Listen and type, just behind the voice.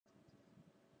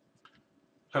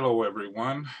Hello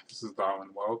everyone, this is Darwin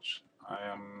Welch. I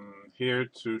am here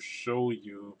to show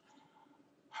you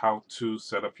how to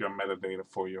set up your metadata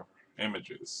for your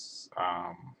images.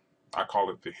 I call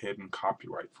it the hidden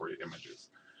copyright for your images.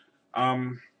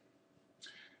 Um,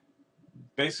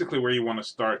 Basically, where you want to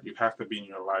start, you have to be in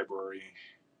your library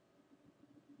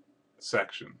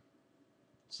section.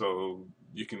 So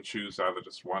you can choose either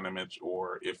just one image,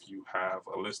 or if you have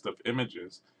a list of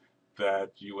images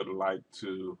that you would like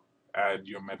to add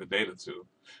your metadata to,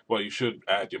 well, you should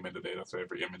add your metadata to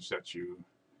every image that you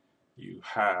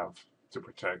have to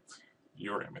protect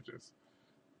your images.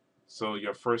 So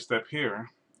your first step here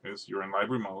is you're in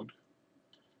library mode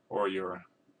or your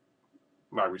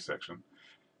library section.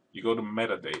 You go to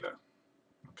metadata,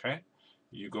 okay?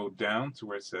 You go down to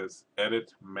where it says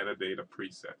edit metadata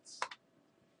presets.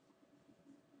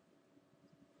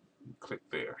 You click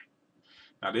there.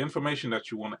 Now the information that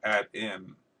you want to add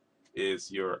in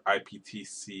is your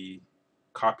IPTC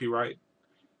copyright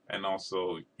and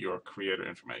also your creator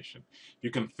information.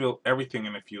 You can fill everything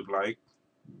in if you'd like.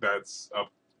 That's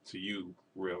up to you,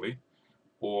 really.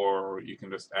 Or you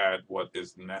can just add what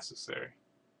is necessary.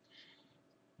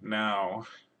 Now,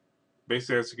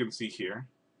 basically, as you can see here,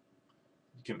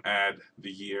 you can add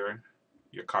the year,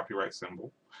 your copyright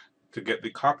symbol. To get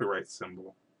the copyright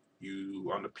symbol, you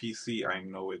on the PC, I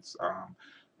know it's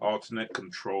alternate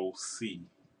Control C.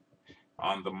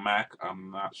 On the Mac,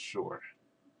 I'm not sure,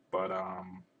 but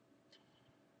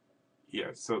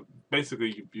yeah. So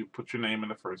basically, you put your name in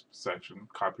the first section,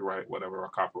 copyright, whatever, or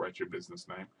copyright your business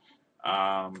name.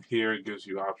 Here it gives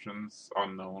you options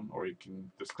unknown, or you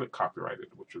can just click copyrighted,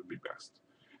 which would be best.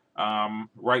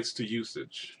 Rights to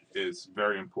usage is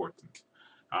very important.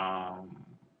 Um,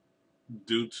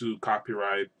 Due to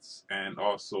copyrights and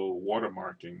also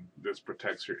watermarking, this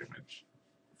protects your image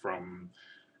from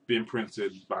being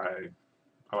printed by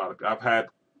a lot of. I've had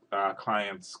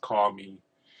clients call me.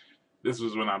 This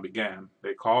was when I began.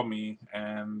 They called me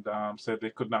and said they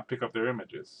could not pick up their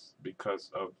images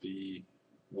because of the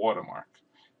watermark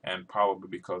and probably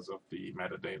because of the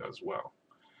metadata as well.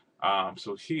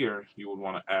 So here you would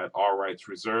want to add all rights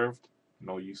reserved,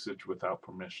 no usage without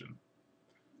permission.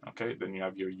 Okay, then you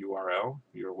have your URL,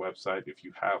 your website if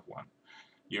you have one.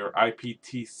 Your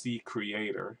IPTC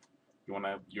creator, you want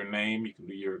to have your name, you can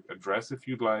do your address if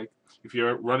you'd like. If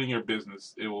you're running your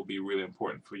business, it will be really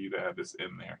important for you to have this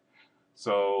in there.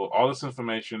 So all this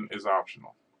information is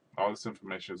optional. All this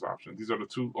information is optional. These are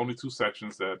the only two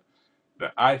sections that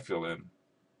I fill in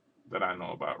that I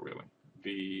know about really.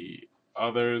 The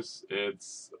others,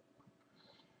 it's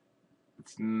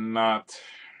not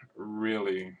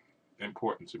really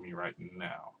important to me right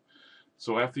now.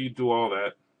 So after you do all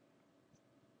that,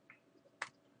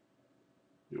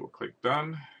 you will click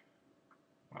done.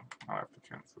 Well, I'll have to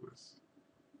cancel this.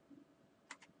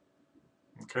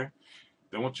 Okay.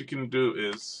 Then what you can do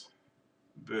is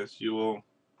this. You will,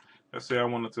 let's say I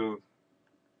wanted to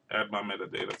add my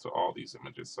metadata to all these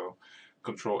images. So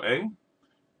Control A,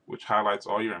 which highlights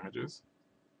all your images,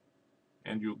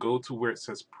 and you go to where it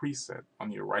says preset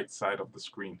on your right side of the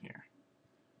screen here.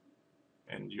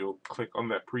 And you'll click on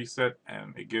that preset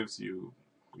and it gives you,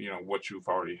 what you've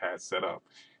already had set up.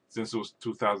 Since it was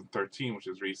 2013, which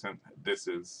is recent, this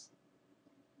is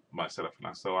my setup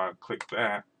now. So I click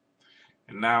that.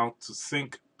 And now to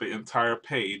sync the entire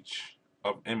page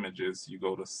of images, you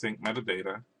go to sync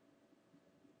metadata.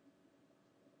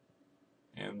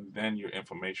 And then your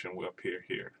information will appear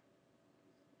here.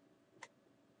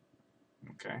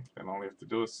 Okay, then all you have to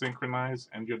do is synchronize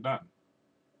and you're done.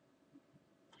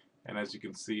 And as you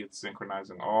can see, it's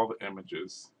synchronizing all the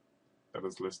images that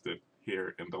is listed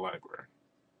here in the library.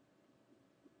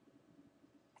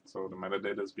 So the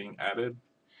metadata is being added.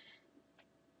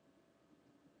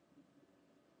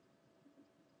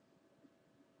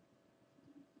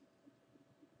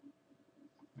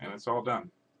 And it's all done.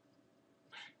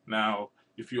 Now,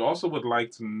 if you also would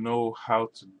like to know how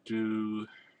to do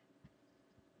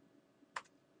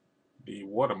the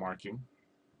watermarking,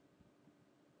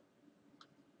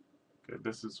 okay,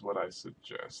 this is what I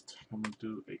suggest. Let me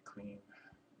do a clean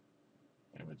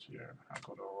image here. I'll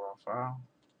go to a raw file.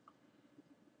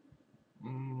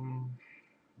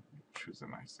 Choose a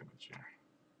nice image here.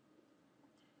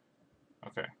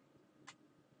 Okay.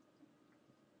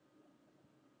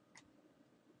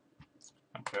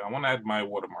 Okay, I want to add my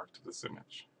watermark to this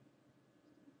image.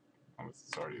 Oh, this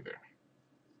is already there.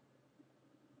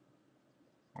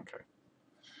 Okay.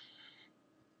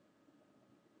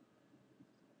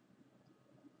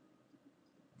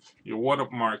 Your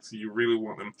watermarks, you really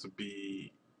want them to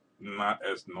be not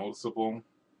as noticeable.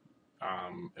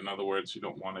 In other words, you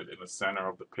don't want it in the center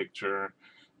of the picture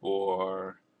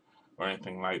or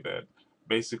anything like that.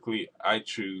 Basically, I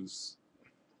choose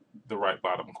the right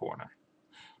bottom corner.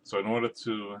 So in order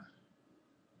to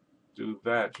do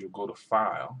that, you go to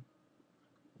File,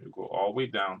 you go all the way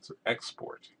down to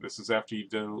Export. This is after you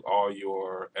do all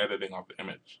your editing of the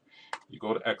image. You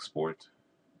go to Export,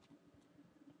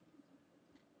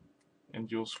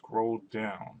 and you'll scroll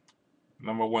down.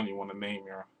 Number one, you want to name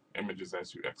your images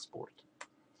as you export.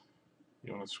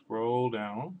 You want to scroll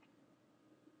down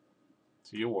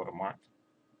to your watermark.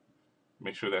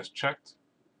 Make sure that's checked.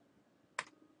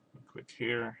 Click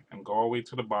here and go all the way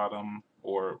to the bottom,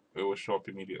 or it will show up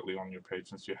immediately on your page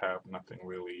since you have nothing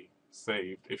really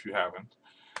saved if you haven't.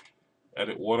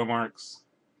 Edit watermarks.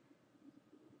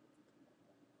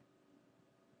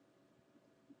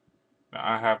 Now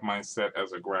I have mine set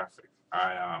as a graphic.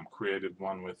 I created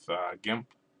one with GIMP.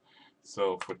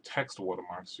 So for text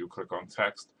watermarks, you click on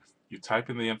text, you type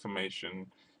in the information.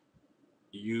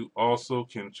 You also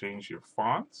can change your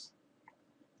fonts,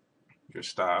 your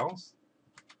styles,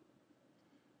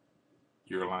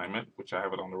 your alignment, which I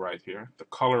have it on the right here, the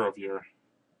color of your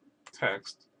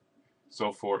text.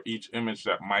 So for each image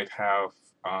that might have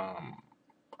a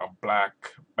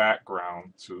black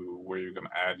background to where you're going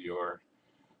to add your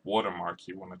watermark,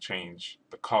 you want to change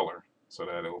the color so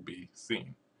that it will be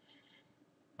seen.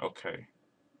 Okay,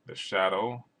 the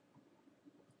shadow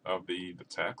of the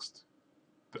text,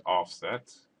 the offset,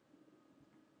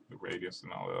 the radius,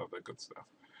 and all the other good stuff.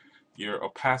 Your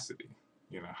opacity,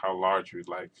 how large you'd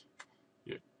like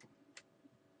it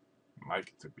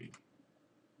to be.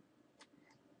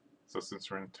 So since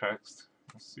we're in text,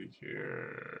 let's see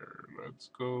here. Let's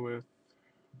go with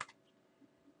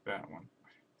that one.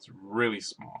 It's really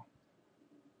small.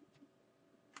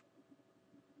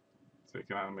 So you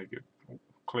can either make it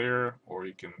clear or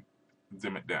you can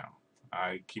dim it down.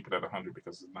 I keep it at 100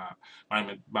 because it's not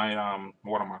my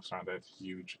watermarks aren't that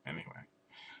huge anyway.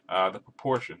 The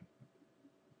proportion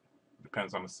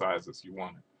depends on the sizes you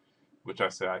want it, which I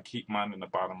say I keep mine in the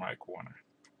bottom right corner.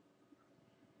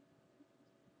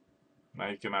 Now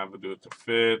you can either do it to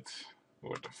fit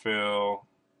or to fill,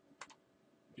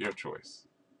 your choice.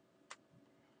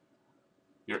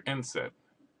 Your inset.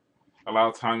 A lot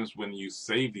of times when you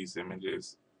save these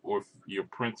images or if you're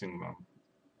printing them,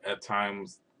 at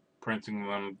times printing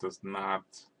them does not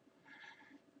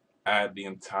add the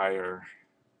entire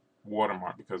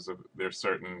watermark because of there's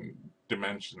certain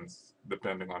dimensions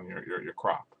depending on your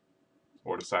crop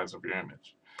or the size of your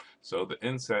image. So the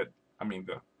inset,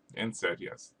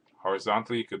 yes.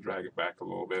 Horizontally, you could drag it back a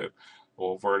little bit,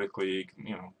 or vertically,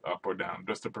 up or down,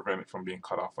 just to prevent it from being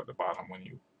cut off at the bottom when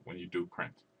you do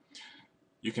print.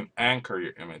 You can anchor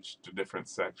your image to different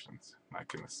sections,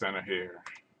 like in the center here,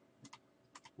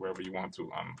 wherever you want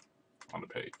to on the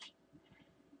page.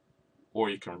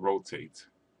 Or you can rotate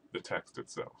the text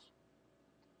itself.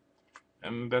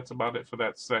 And that's about it for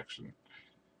that section.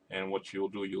 And what you'll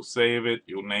do, you'll save it,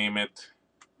 you'll name it,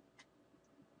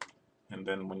 and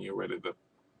then whenever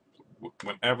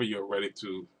you're ready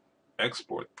to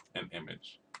export an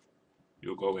image,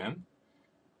 you'll go in,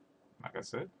 like I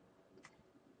said.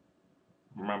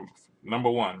 Remember, number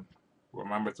one,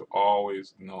 remember to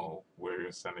always know where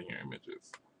you're sending your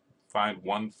images. Find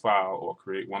one file or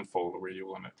create one folder where you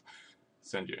want to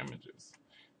send your images.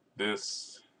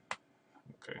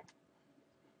 Okay.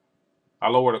 I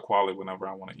lower the quality whenever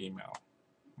I want to email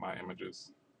my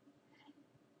images.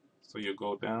 So you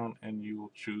go down and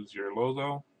you choose your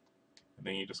logo, and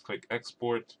then you just click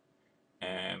export,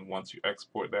 and once you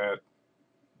export that,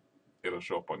 it'll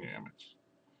show up on your image.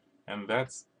 And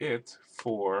that's it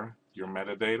for your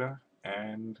metadata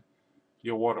and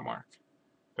your watermark.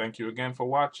 Thank you again for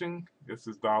watching. This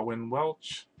is Darwin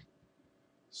Welch.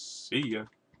 See ya.